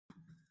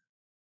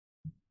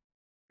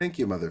Thank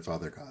you, Mother,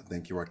 Father, God.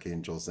 Thank you,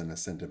 archangels and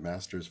ascended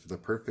masters, for the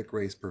perfect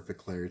grace, perfect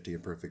clarity,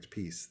 and perfect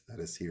peace that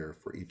is here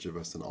for each of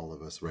us and all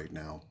of us right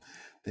now.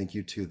 Thank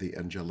you to the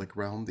angelic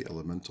realm, the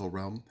elemental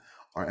realm,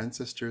 our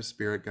ancestors,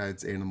 spirit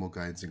guides, animal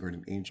guides, and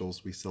guardian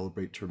angels. We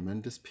celebrate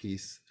tremendous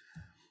peace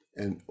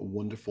and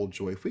wonderful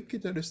joy. If we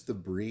could notice the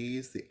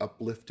breeze, the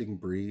uplifting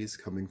breeze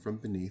coming from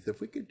beneath, if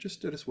we could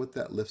just notice what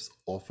that lifts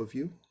off of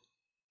you,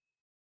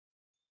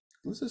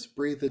 let's just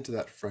breathe into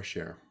that fresh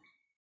air.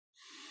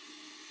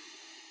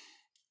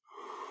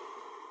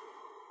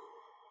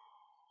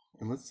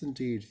 And let's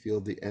indeed feel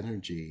the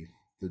energy,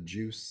 the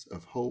juice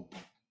of hope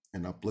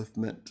and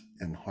upliftment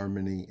and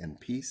harmony and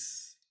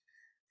peace.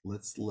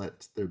 Let's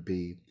let there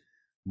be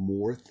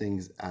more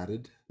things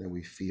added than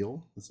we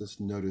feel. Let's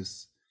just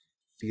notice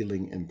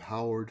feeling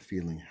empowered,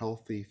 feeling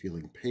healthy,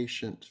 feeling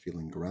patient,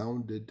 feeling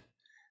grounded,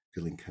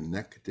 feeling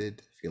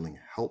connected, feeling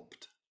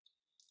helped,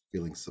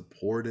 feeling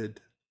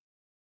supported,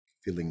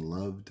 feeling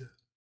loved,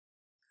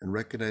 and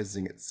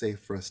recognizing it's safe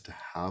for us to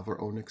have our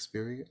own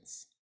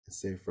experience.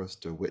 It's safe for us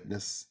to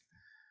witness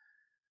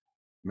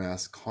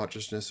mass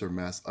consciousness or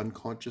mass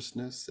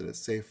unconsciousness, and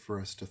it's safe for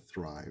us to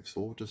thrive.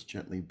 So we'll just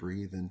gently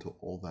breathe into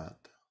all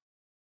that.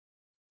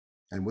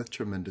 And with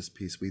tremendous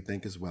peace, we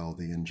thank as well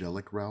the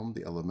angelic realm,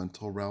 the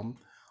elemental realm,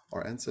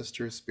 our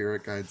ancestors,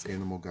 spirit guides,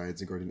 animal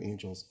guides, and guardian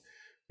angels.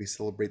 We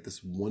celebrate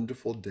this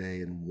wonderful day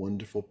and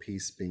wonderful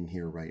peace being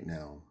here right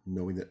now,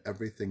 knowing that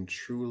everything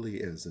truly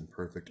is in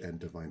perfect and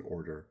divine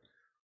order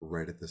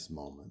right at this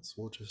moment. So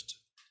we'll just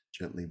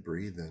gently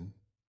breathe in.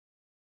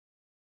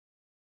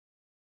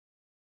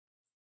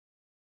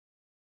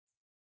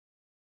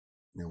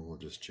 And we'll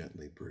just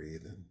gently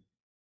breathe in.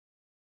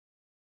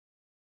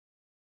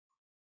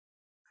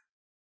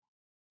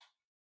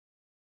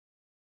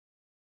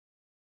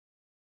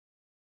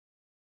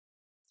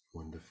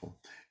 Wonderful.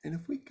 And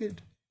if we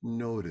could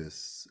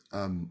notice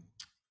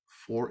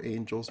four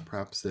angels,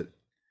 perhaps at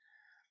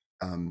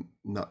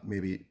not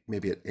maybe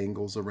at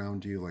angles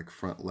around you, like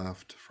front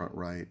left, front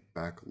right,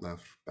 back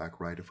left, back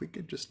right. If we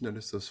could just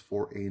notice those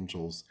four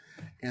angels,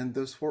 and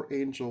those four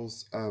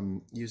angels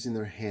using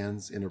their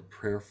hands in a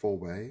prayerful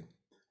way,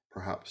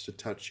 perhaps to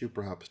touch you,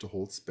 perhaps to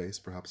hold space,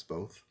 perhaps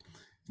both.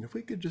 And if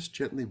we could just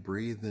gently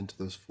breathe into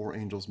those four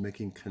angels,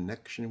 making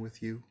connection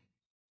with you,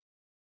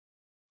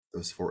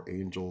 those four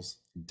angels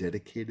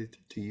dedicated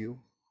to you.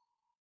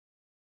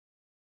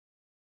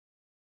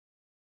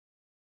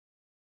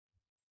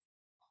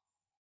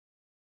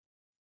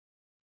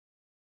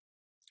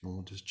 And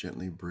we'll just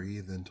gently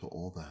breathe into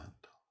all that.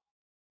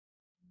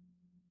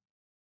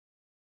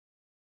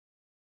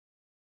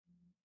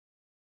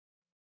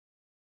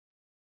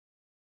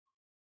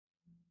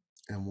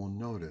 And we'll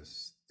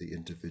notice the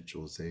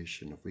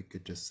individualization. If we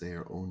could just say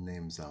our own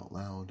names out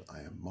loud: I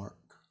am Mark.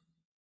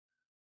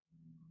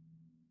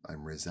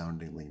 I'm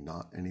resoundingly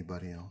not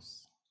anybody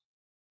else.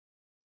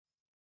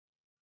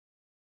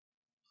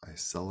 I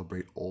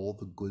celebrate all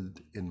the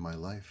good in my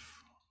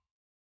life.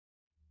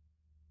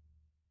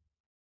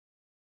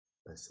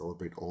 I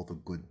celebrate all the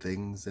good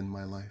things in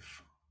my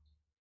life.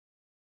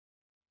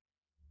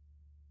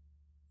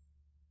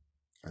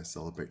 I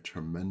celebrate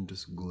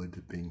tremendous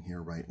good being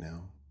here right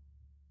now.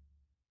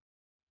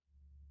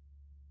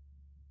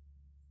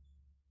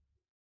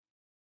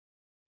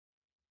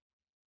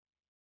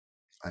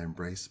 I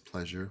embrace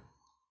pleasure.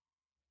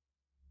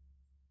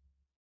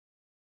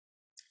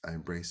 I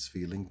embrace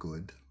feeling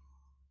good.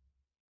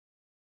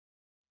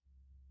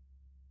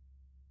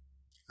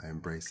 I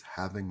embrace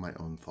having my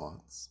own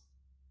thoughts,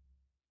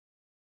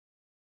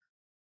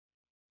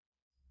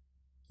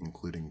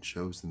 including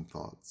chosen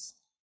thoughts.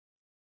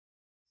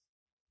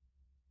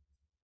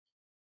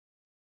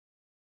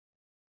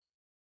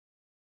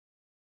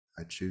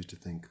 I choose to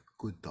think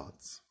good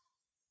thoughts.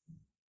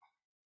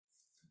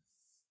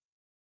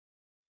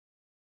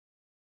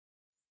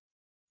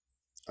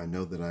 I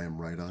know that I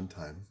am right on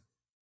time,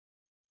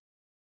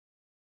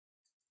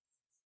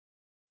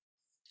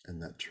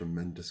 and that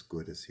tremendous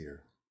good is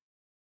here.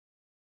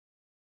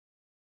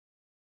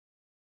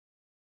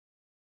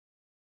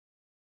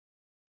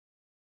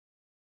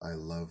 I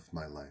love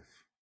my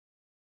life.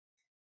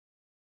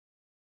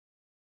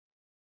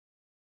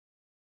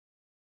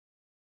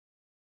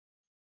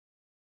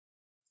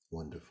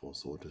 Wonderful.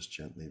 So we'll just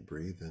gently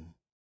breathe in.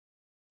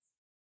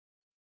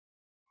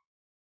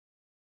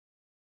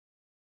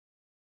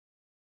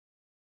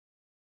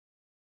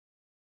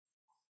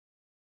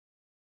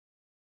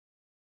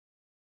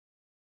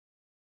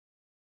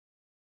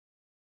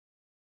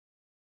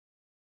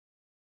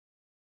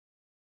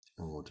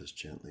 And we'll just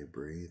gently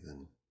breathe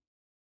in.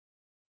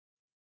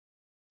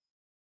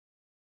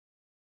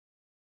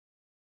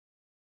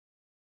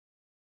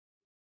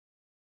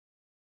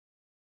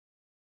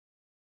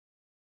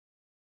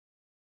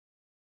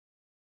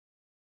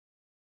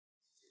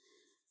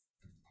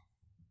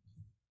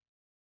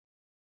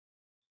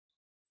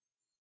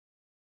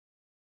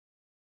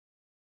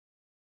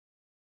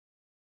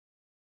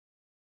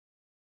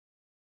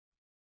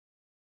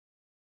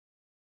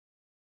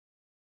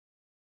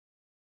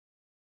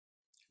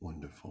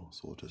 Wonderful.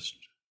 So we'll just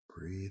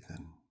breathe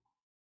in.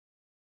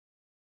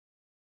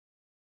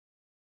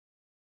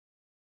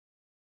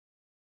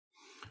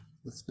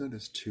 Let's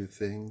notice two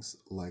things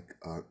like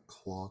a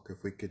clock.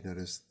 If we could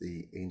notice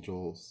the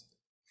angels,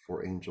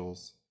 four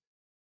angels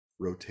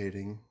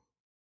rotating,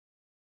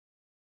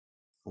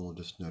 and we'll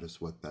just notice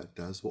what that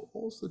does. We'll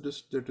also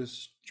just, they're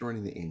just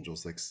joining the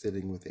angels, like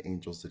sitting with the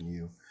angels in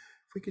you.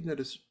 If we could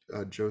notice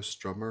Joe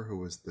Strummer, who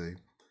was the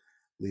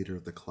leader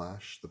of the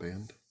Clash, the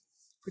band.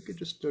 If we could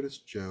just notice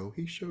Joe,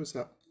 he shows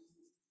up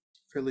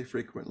fairly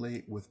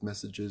frequently with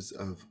messages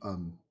of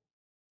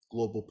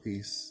global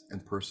peace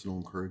and personal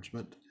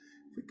encouragement.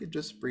 If we could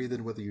just breathe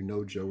in whether you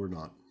know Joe or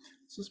not.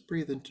 Let's just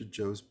breathe into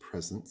Joe's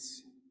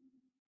presence.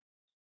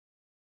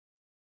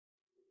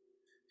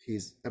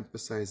 He's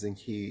emphasizing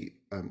he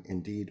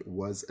indeed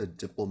was a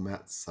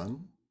diplomat's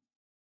son,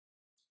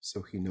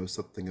 so he knows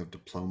something of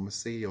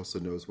diplomacy. He also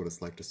knows what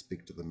it's like to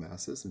speak to the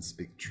masses and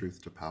speak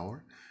truth to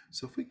power.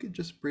 So if we could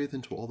just breathe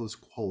into all those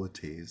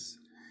qualities,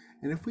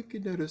 and if we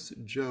could notice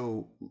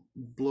Joe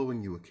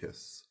blowing you a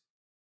kiss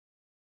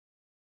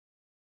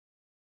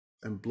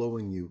and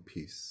blowing you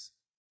peace.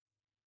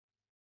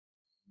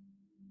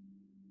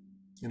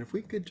 And if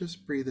we could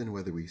just breathe in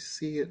whether we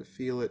see it,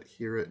 feel it,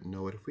 hear it,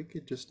 know it, if we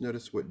could just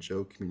notice what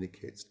Joe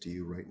communicates to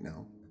you right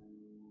now.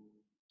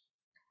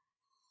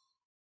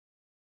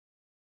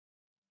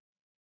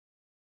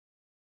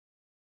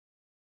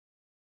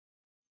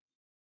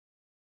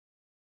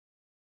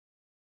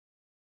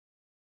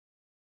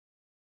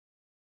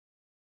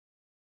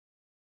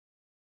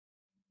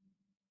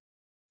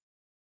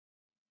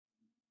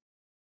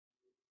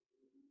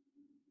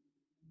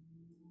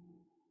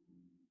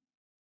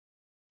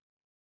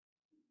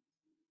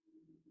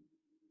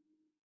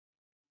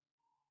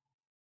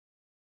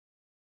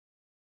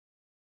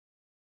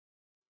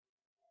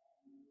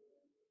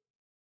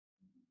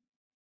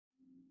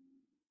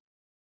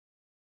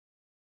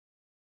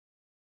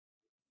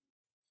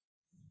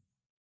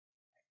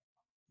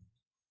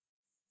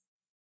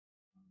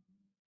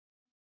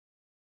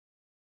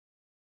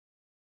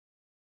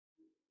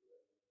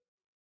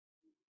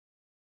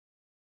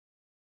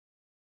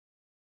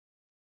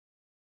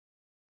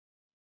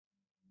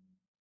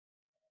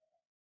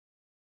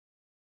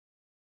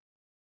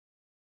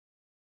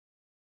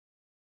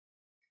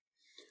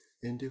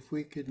 And if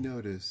we could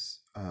notice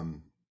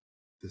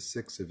the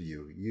six of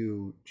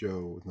you,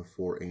 Joe, and the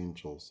four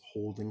angels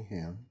holding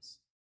hands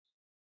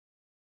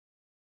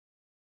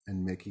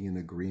and making an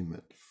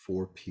agreement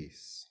for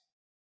peace.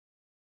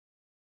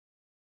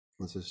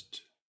 Let's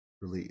just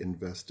really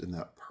invest in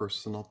that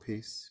personal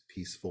peace,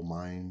 peaceful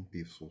mind,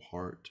 peaceful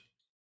heart,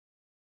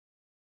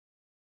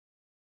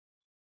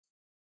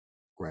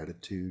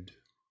 gratitude.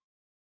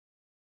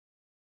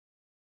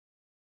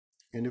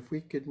 And if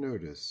we could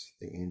notice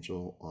the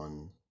angel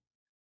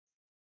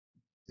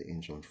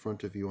in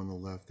front of you on the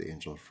left, the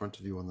angel in front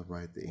of you on the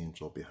right, the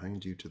angel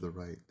behind you to the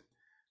right,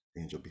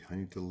 the angel behind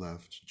you to the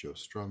left, Joe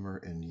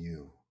Strummer, and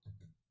you,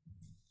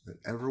 that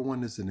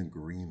everyone is in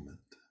agreement.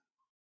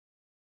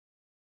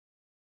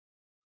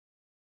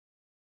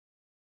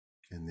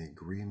 And the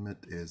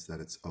agreement is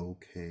that it's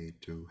okay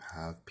to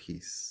have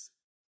peace.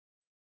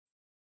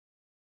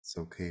 It's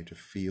okay to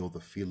feel the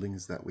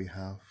feelings that we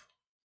have.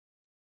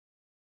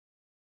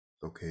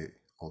 It's okay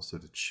also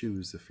to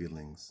choose the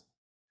feelings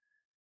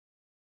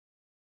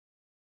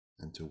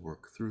and to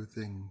work through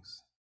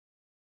things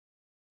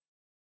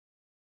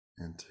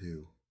and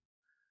to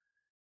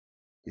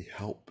be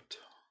helped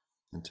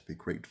and to be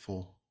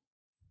grateful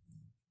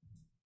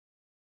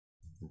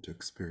and to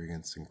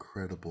experience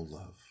incredible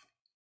love.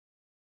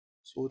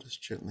 So we'll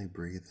just gently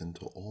breathe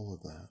into all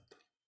of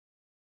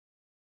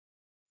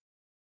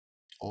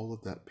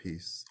that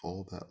peace,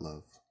 all that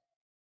love,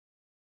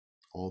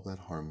 all that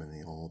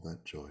harmony, all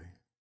that joy.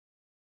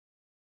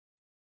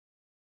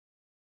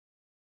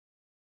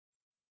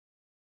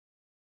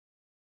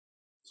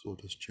 So we'll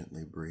just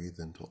gently breathe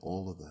into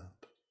all of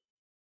that.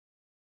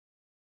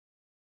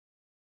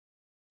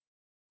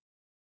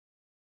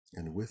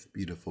 And with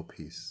beautiful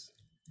peace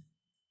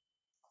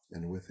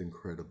and with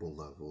incredible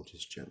love, we'll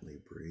just gently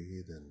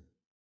breathe in.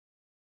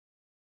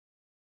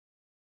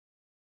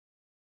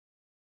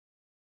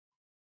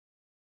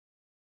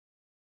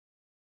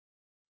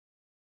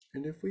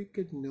 And if we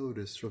could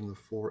notice from the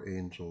four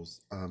angels,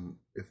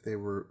 if they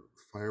were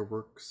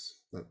fireworks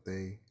that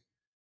they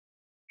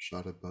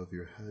shot above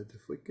your head,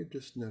 if we could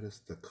just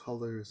notice the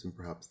colors and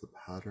perhaps the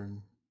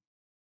pattern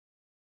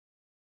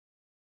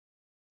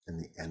and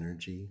the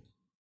energy.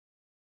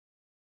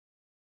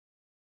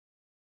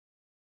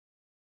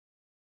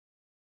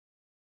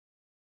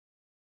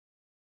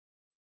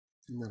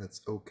 And that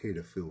it's okay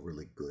to feel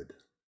really good.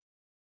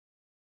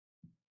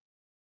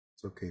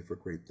 It's okay for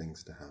great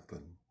things to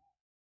happen.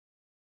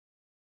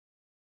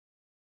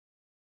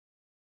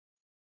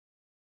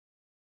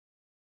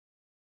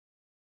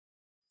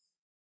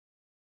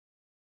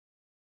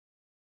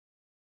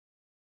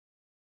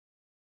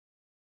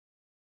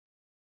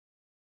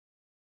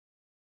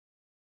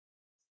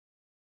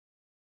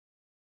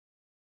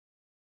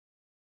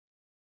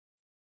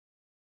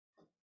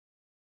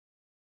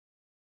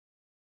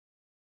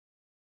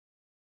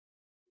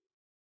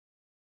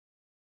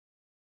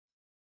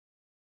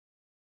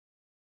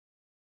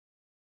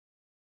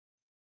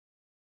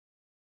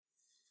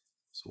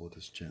 So we'll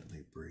just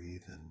gently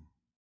breathe in.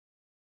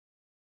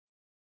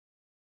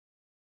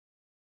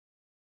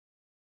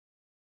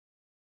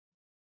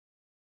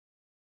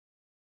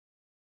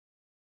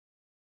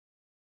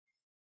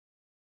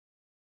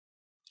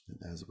 And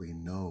as we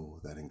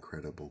know that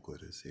incredible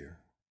good is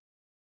here,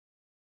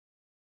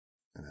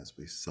 and as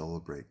we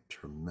celebrate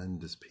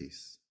tremendous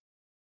peace,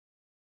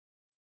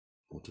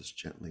 we'll just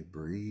gently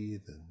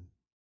breathe in.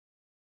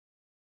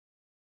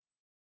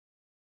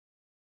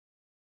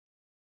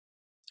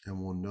 And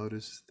we'll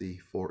notice the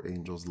four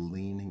angels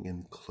leaning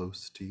in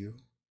close to you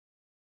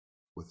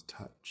with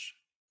touch.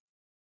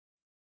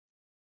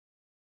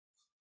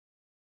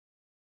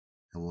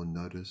 And we'll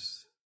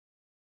notice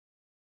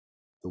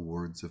the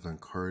words of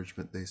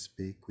encouragement they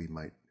speak. We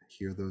might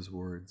hear those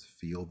words,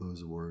 feel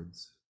those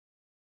words,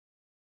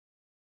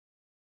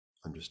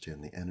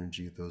 understand the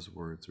energy of those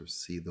words, or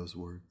see those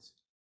words.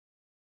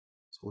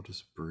 So we'll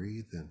just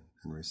breathe in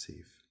and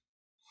receive.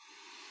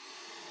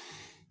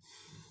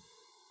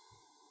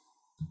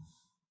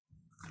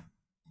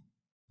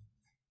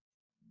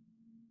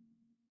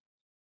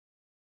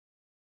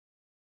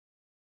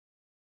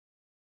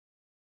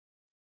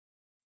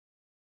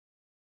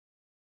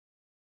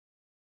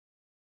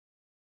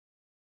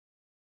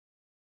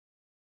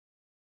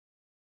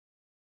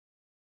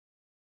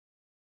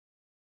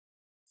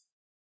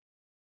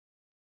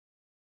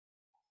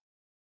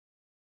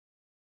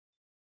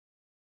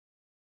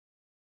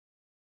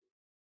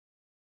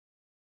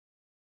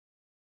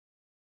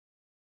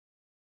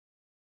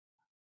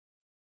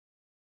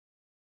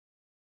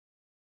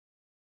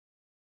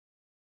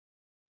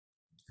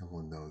 And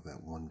we'll know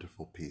that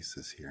wonderful peace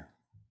is here.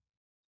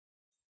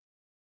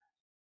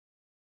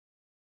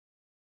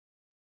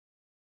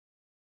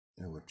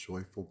 And with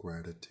joyful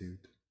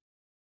gratitude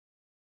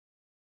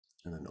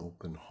and an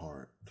open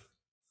heart,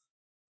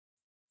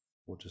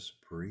 we'll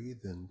just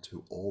breathe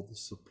into all the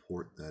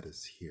support that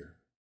is here.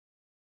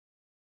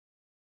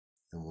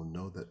 And we'll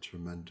know that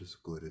tremendous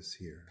good is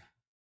here.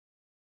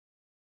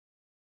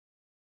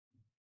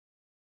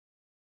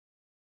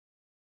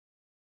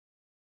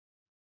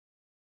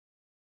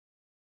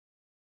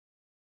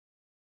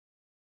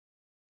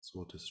 So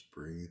we'll just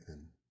breathe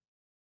in.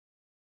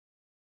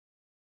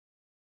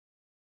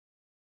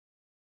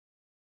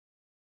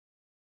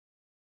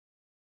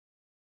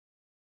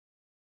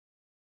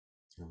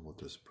 And we'll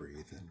just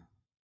breathe in.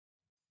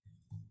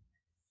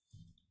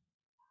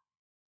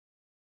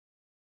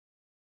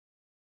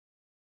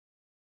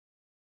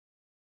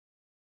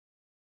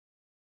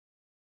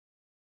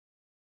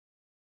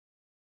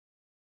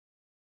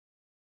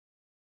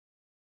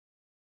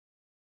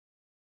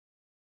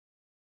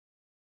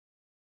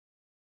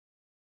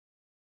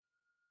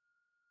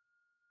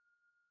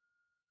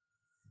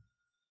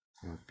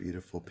 And with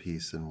beautiful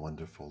peace and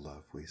wonderful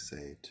love, we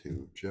say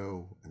to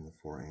Joe and the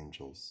four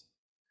angels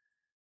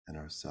and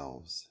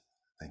ourselves,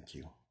 thank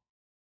you.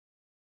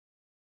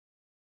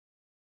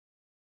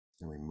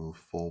 And we move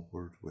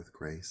forward with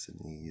grace and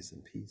ease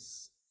and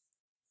peace.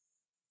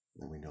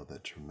 And we know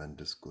that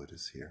tremendous good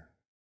is here.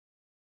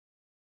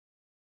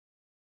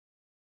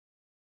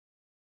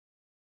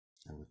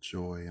 And with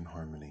joy and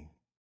harmony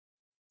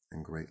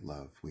and great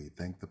love, we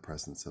thank the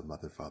presence of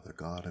Mother, Father,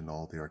 God, and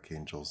all the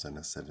archangels and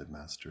ascended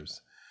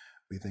masters.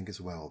 We thank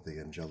as well the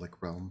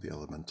angelic realm, the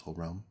elemental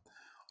realm,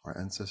 our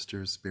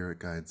ancestors, spirit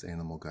guides,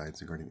 animal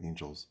guides, and guardian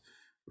angels.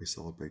 We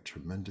celebrate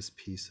tremendous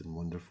peace and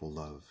wonderful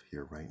love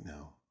here right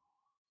now,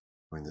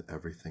 knowing that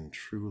everything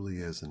truly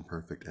is in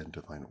perfect and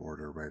divine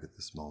order right at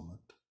this moment.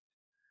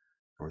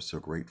 And we're so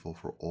grateful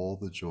for all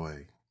the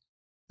joy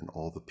and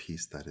all the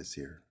peace that is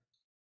here,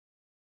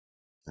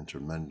 and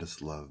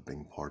tremendous love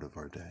being part of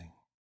our day.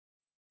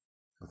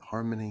 With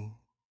harmony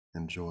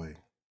and joy,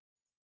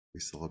 we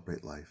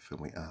celebrate life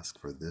and we ask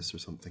for this or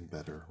something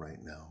better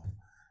right now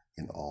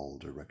in all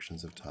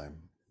directions of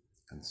time,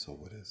 and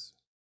so it is.